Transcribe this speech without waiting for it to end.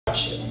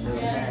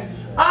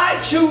I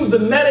choose to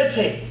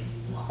meditate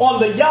on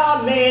the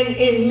Yah man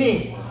in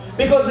me.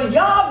 Because the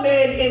Yah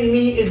man in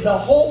me is the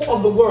hope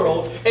of the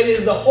world and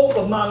is the hope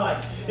of my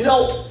life. You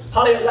know,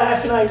 hallelujah,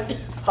 last night,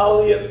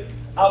 hallelujah,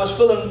 I was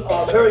feeling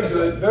very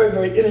good, very,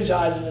 very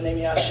energized in the name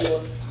of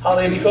Yahshua.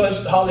 Hallelujah,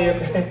 because,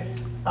 hallelujah,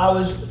 I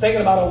was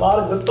thinking about a lot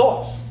of good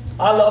thoughts.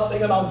 I love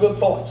thinking about good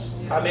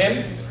thoughts.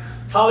 Amen.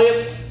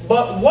 Hallelujah.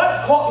 But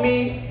what caught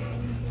me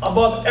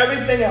above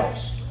everything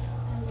else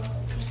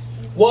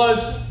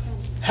was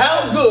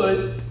how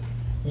good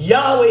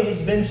Yahweh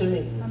has been to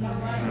me.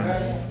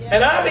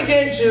 And I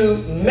began to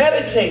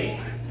meditate,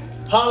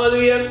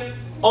 hallelujah,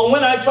 on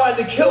when I tried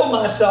to kill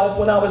myself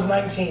when I was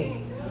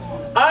 19.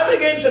 I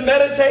began to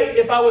meditate,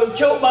 if I would have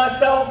killed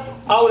myself,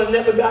 I would have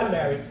never gotten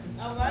married.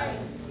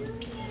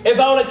 If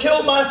I would have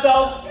killed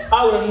myself,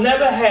 I would have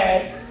never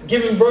had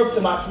given birth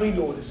to my 3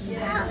 daughters.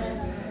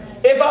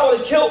 If I would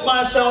have killed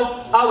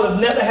myself, I would have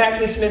never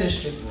had this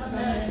ministry.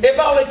 If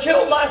I would have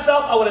killed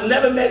myself, I would have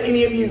never met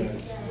any of you.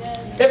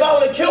 If I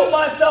would have killed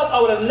myself,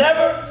 I would have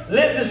never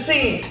lived to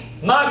see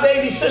my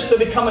baby sister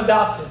become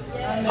adopted.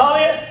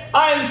 Hallelujah.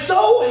 I am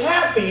so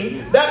happy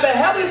that the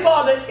Heavenly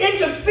Father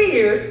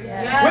interfered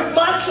with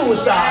my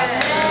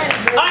suicide.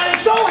 I am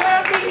so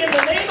happy in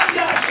the name of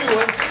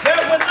Yahshua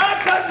that when I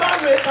cut my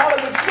wrist,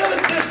 hallelujah, which still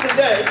exists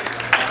today,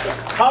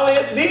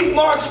 hallelujah, these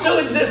marks still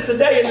exist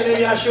today in the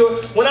name of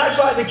Yahshua. When I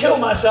tried to kill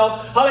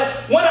myself, hallelujah,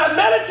 when I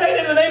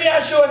meditated in the name of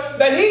Yahshua,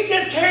 that He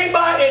just came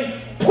by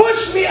and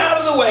pushed me out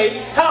of the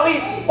way, how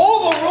He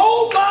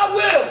overrode my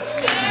will.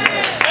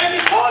 And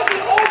because He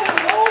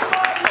overrode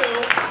my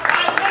will,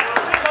 I now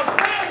have a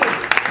family.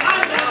 I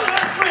now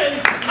have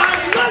friends. I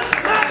must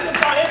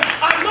magnify Him.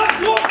 I must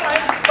glorify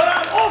Him. But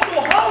I'm also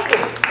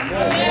humble.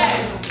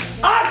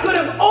 I could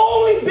have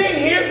only been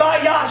here by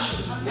Yahshua.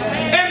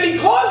 And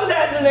because of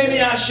that, in the name of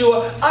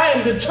Yahshua, I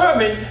am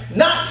determined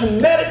not to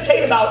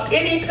meditate about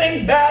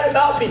anything bad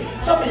about me.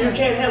 Some of you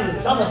can't handle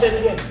this. I'm going to say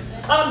it again.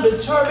 I'm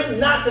determined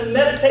not to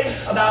meditate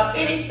about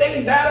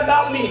anything bad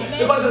about me.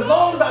 Because as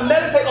long as I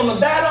meditate on the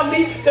bad on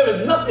me, there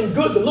is nothing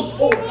good to look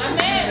forward to.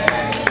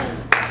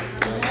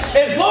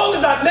 As long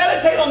as I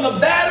meditate on the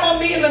bad on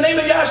me in the name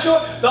of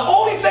Yahshua, the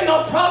only thing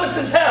I'll promise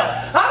is hell.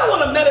 I don't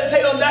want to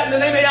meditate on that in the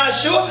name of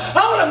Yahshua.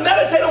 I want to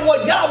meditate on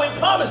what Yahweh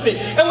promised me.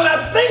 And when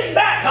I think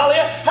back,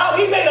 hallelujah, how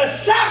He made a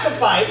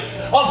sacrifice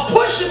of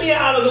pushing me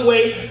out of the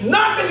way,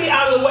 knocking me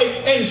out of the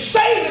way, and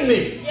saving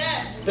me.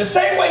 Yes. The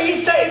same way He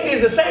saved me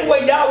is the same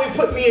way Yahweh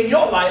put me in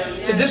your life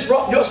to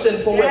disrupt your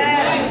sinful ways.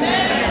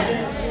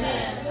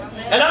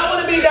 And I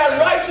want to be that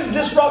righteous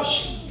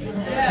disruption.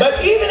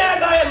 But even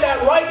as I am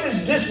that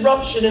righteous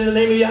disruption in the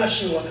name of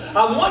Yahshua,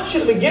 I want you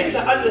to begin to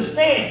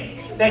understand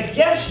that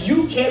yes,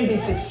 you can be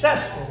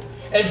successful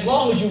as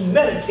long as you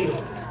meditate on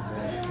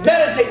it.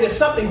 Meditate that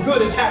something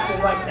good is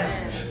happening right now.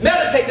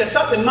 Meditate that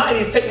something mighty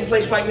is taking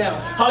place right now.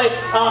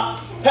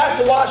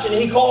 Pastor Washington,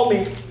 he called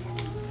me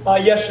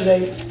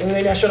yesterday in the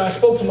name of Yahshua, and I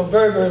spoke to him a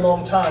very, very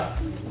long time.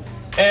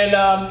 And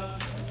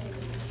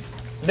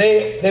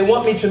they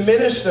want me to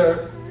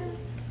minister,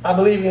 I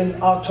believe,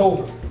 in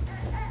October.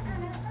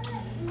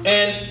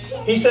 And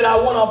he said, I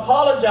want to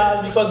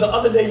apologize because the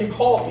other day you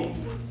called me,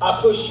 I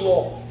pushed you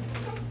off.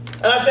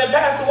 And I said,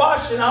 Pastor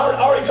Washington,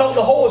 I already told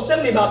the whole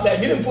assembly about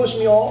that. You didn't push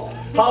me off.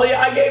 Hallelujah,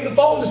 I gave the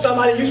phone to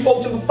somebody, you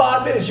spoke to for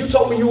 5 minutes. You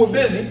told me you were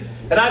busy,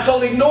 and I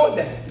totally ignored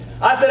that.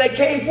 I said, I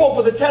came forth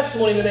for the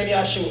testimony in the name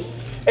of Yahshua.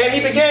 And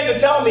he began to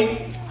tell me,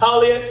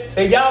 hallelujah,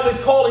 that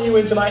Yahweh's calling you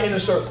into my inner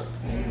circle.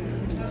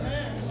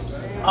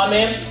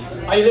 Amen.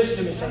 Are you listening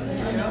to me, saints?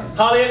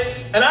 Hallelujah.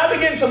 And I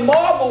began to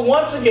marvel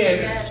once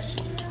again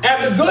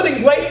at the good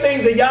and great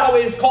things that Yahweh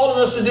is calling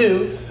us to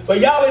do, but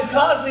Yahweh is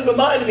constantly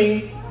reminding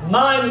me,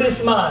 mind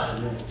this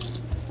mind.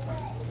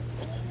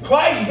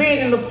 Christ being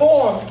in the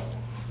form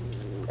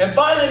and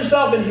finding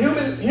Himself in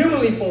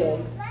humanly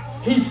form,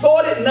 He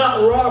thought it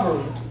not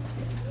robbery.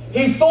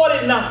 He thought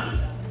it not.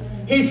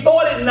 He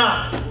thought it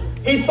not.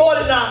 He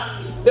thought it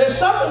not. There's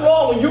something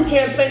wrong when you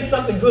can't think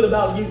something good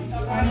about you.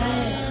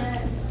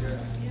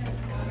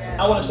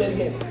 I want to say it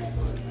again.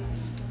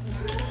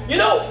 You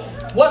know,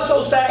 what's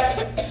so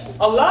sad?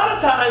 A lot of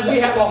times we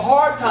have a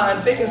hard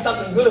time thinking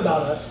something good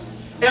about us.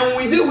 And when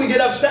we do, we get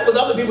upset with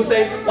other people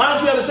saying, why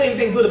don't you ever say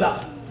anything good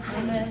about me?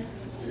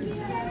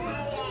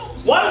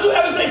 Why don't you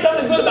ever say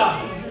something good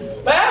about me?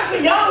 But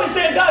actually, Yahweh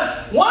saying to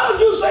us, why don't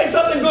you say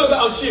something good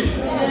about you?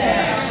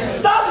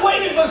 Stop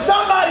waiting for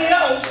somebody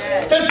else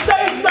to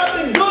say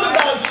something good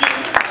about you,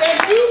 and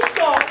you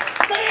start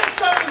saying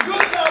something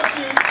good about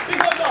you,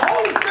 because the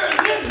Holy Spirit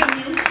lives in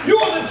you. You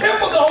are the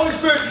temple of the Holy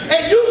Spirit,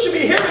 and you should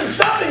be hearing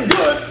something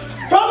good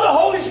from the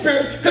Holy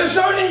Spirit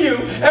concerning you.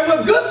 And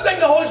what good thing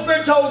the Holy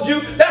Spirit told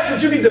you, that's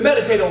what you need to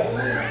meditate on.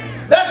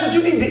 That's what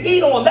you need to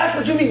eat on. That's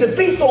what you need to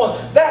feast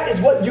on. That is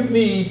what you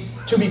need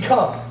to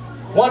become.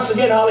 Once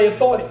again, hallelujah,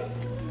 thought it.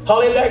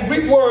 Hallelujah, that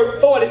Greek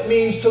word thought it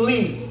means to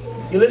lead.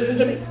 You listen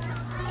to me?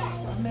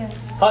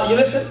 You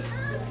listen?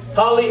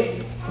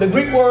 Hallelujah. The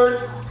Greek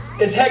word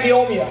is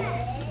hegeomia.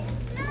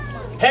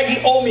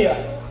 Hegeomia.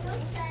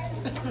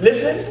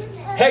 Listening?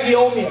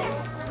 Hegeomia.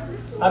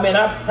 I mean,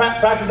 I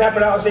practiced that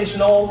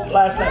pronunciation all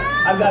last night.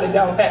 I got it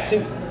down pat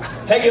too.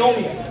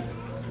 Hegeomia.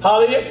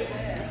 Hallelujah.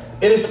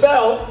 It is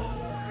spelled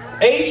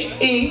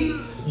Hegeomai.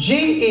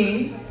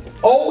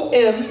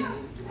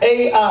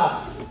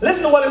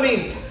 Listen to what it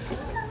means.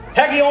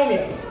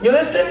 Hegeomia. You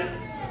listening?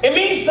 It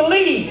means to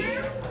lead.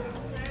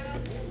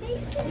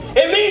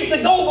 It means to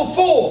go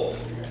before.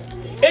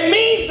 It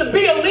means to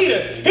be a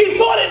leader. He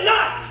thought it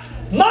not.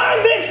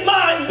 Mind this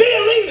mind, be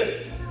a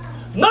leader.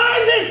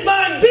 Mind this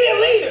mind, be a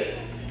leader.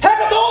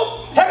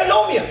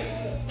 Hegeomia.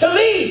 To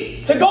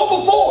lead, to go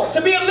before,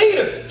 to be a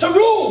leader, to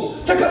rule,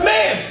 to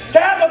command, to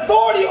have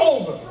authority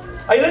over.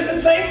 Are you listening,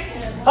 saints?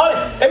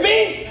 It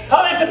means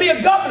to be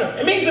a governor.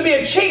 It means to be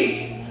a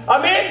chief.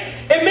 Amen.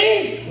 It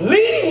means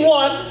leading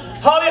one,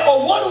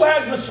 or one who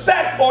has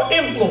respect or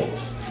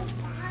influence.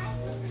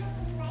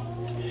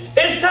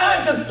 It's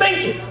time to think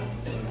it.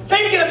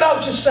 Think it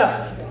about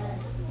yourself.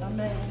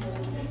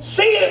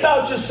 See it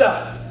about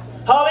yourself.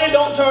 Hallelujah,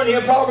 don't turn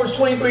here. Proverbs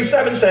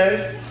 23:7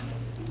 says,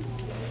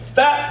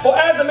 that for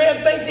as a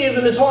man thinks he is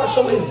in his heart,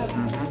 so is he.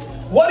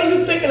 What are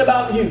you thinking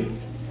about you?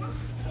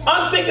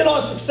 I'm thinking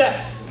on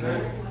success.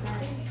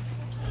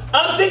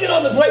 I'm thinking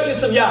on the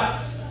greatness of Yah.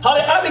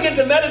 I begin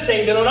to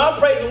meditate that on our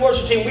praise and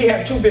worship team, we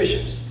have 2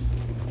 bishops.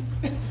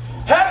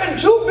 Having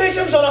 2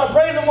 bishops on our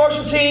praise and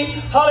worship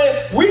team,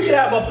 we should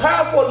have a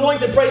powerful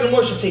anointed praise and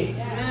worship team.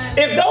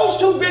 If those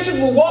 2 bishops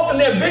will walk in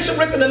their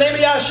bishopric in the name of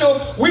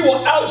Yahshua, we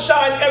will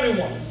outshine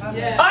everyone.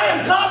 I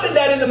am confident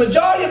that in the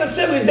majority of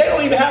assemblies, they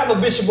don't even have a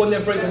bishop on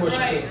their praise and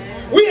worship team.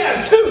 We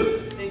have 2.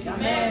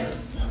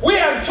 We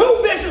have 2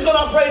 bishops on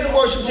our praise and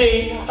worship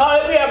team.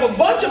 We have a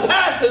bunch of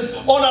pastors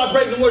on our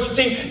praise and worship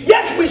team.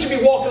 Yes, we should be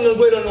walking in a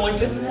greater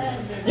anointing.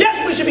 Yes,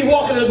 we should be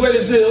walking in a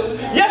greater zeal.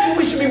 Yes,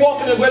 we should be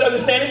walking in a greater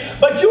understanding.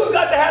 But you have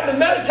got to have the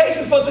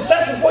meditations for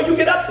success before you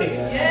get up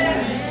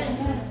there.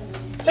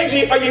 Saints,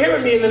 are you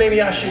hearing me in the name of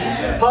Yahshua?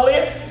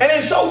 Hallelujah. And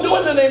in so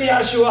doing in the name of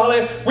Yahshua,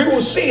 hallelujah, we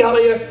will see,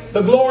 hallelujah,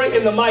 the glory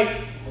and the might,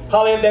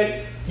 hallelujah,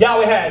 that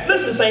Yahweh has.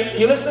 Listen, saints, are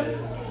you listening?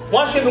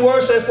 Once again, the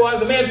word says, for as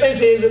the man thinks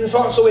he is in his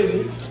heart, so is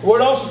he. The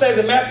word also says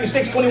in Matthew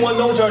 6:21,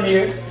 don't turn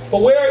here,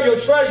 for where your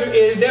treasure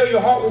is, there your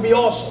heart will be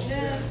also.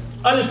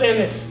 Understand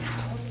this.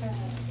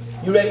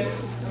 You ready?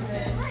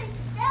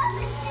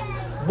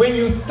 When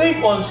you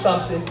think on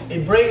something,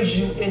 it brings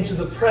you into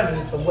the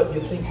presence of what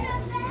you're thinking.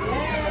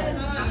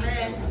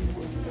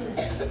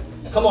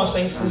 Come on,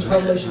 saints. This is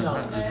Revelation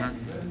knowledge.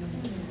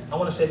 I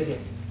want to say it again.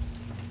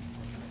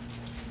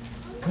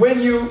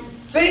 When you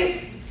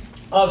think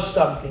of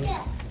something,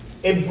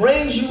 it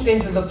brings you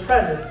into the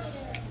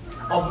presence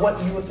of what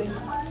you were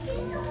thinking.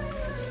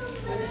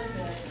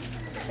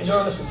 Is you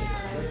listen to me?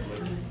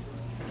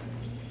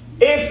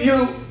 If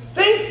you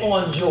think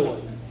on joy,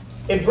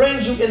 it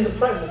brings you in the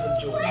presence of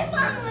joy.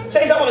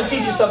 Saints, I want to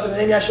teach you something.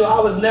 And I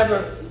was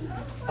never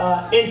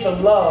into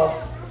love,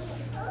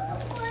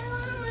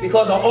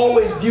 because I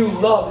always view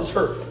love as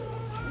hurt.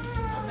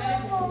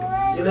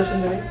 You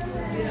listen to me?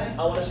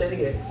 I want to say it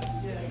again.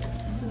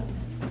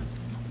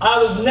 I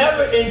was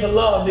never into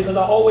love because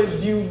I always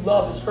viewed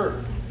love as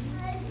hurt.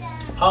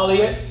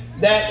 Hallelujah.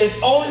 That it's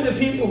only the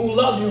people who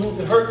love you who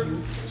can hurt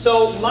you.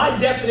 So my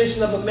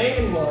definition of a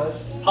man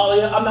was,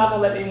 hallelujah, I'm not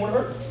going to let anyone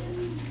hurt me.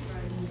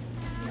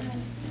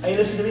 Are you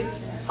listening to me?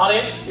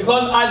 Hallelujah.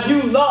 Because I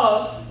view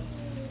love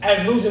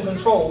as losing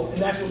control,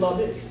 and that's what love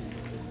is.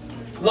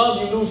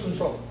 Love, you lose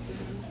control.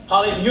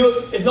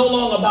 Hallelujah. It's no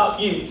longer about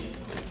you.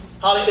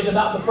 Hallelujah. It's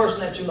about the person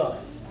that you love.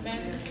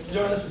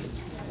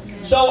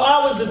 So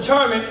I was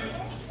determined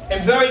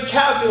and very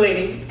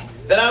calculating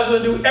that I was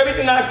going to do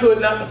everything I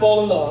could not to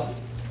fall in love.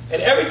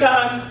 And every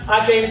time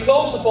I came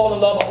close to falling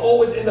in love, I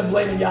always ended up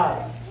blaming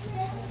Yahweh.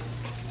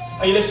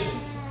 Are you listening?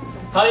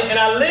 And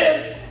I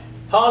lived,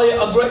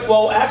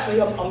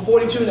 actually I'm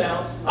 42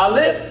 now. I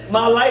lived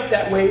my life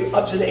that way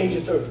up to the age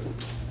of 30.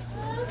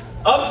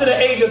 Up to the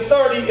age of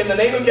 30, in the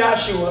name of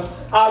Yahshua,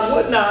 I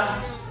would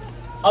not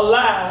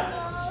allow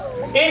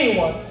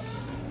anyone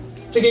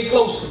to get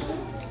close to me.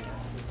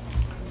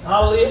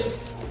 Hallelujah.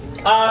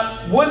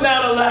 I would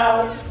not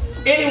allow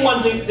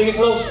anyone to get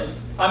close to me.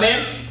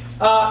 Amen.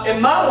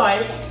 In my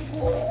life,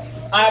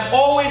 I've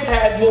always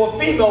had more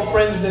female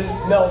friends than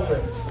male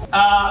friends.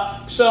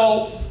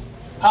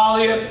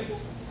 Hallelujah.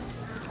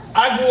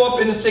 I grew up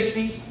in the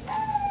 60s,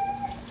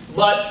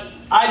 but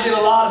I did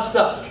a lot of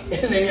stuff.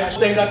 And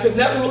I could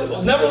never really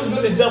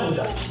good at double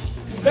dutch.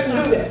 Couldn't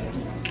do that.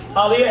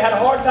 Hallelujah. Had a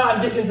hard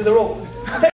time getting into the rope.